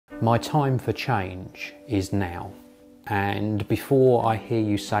My time for change is now. And before I hear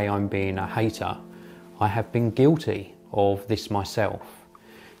you say I'm being a hater, I have been guilty of this myself.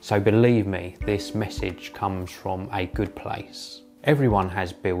 So believe me, this message comes from a good place. Everyone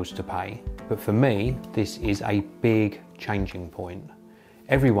has bills to pay, but for me, this is a big changing point.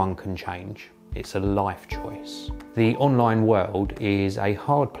 Everyone can change. It's a life choice. The online world is a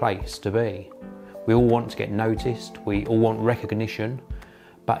hard place to be. We all want to get noticed, we all want recognition,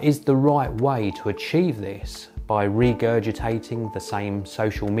 but is the right way to achieve this by regurgitating the same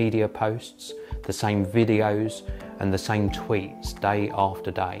social media posts, the same videos, and the same tweets day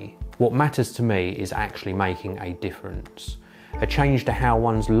after day? What matters to me is actually making a difference. A change to how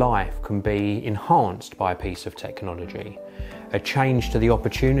one's life can be enhanced by a piece of technology. A change to the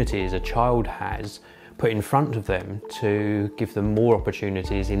opportunities a child has put in front of them to give them more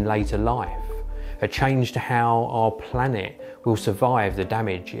opportunities in later life. A change to how our planet will survive the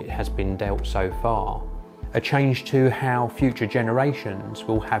damage it has been dealt so far. A change to how future generations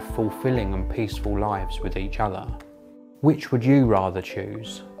will have fulfilling and peaceful lives with each other. Which would you rather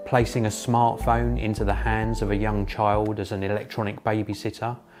choose? Placing a smartphone into the hands of a young child as an electronic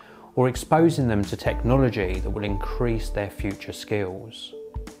babysitter, or exposing them to technology that will increase their future skills?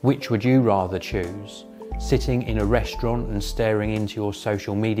 Which would you rather choose? Sitting in a restaurant and staring into your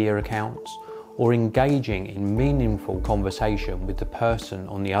social media accounts, or engaging in meaningful conversation with the person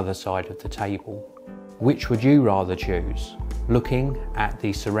on the other side of the table? Which would you rather choose? Looking at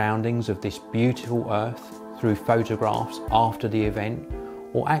the surroundings of this beautiful earth through photographs after the event,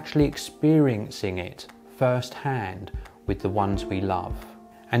 or actually experiencing it firsthand with the ones we love?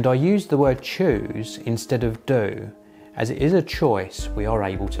 And I use the word choose instead of do, as it is a choice we are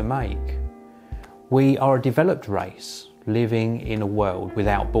able to make. We are a developed race living in a world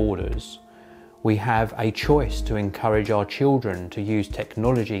without borders. We have a choice to encourage our children to use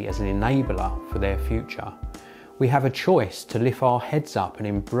technology as an enabler for their future. We have a choice to lift our heads up and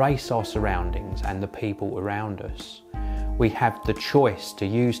embrace our surroundings and the people around us. We have the choice to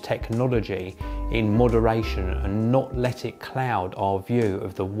use technology in moderation and not let it cloud our view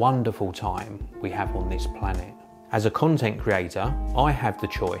of the wonderful time we have on this planet. As a content creator, I have the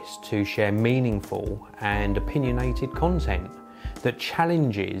choice to share meaningful and opinionated content that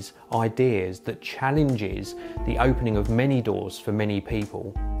challenges ideas, that challenges the opening of many doors for many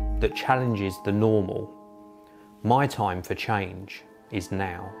people, that challenges the normal. My time for change is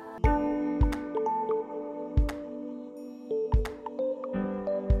now.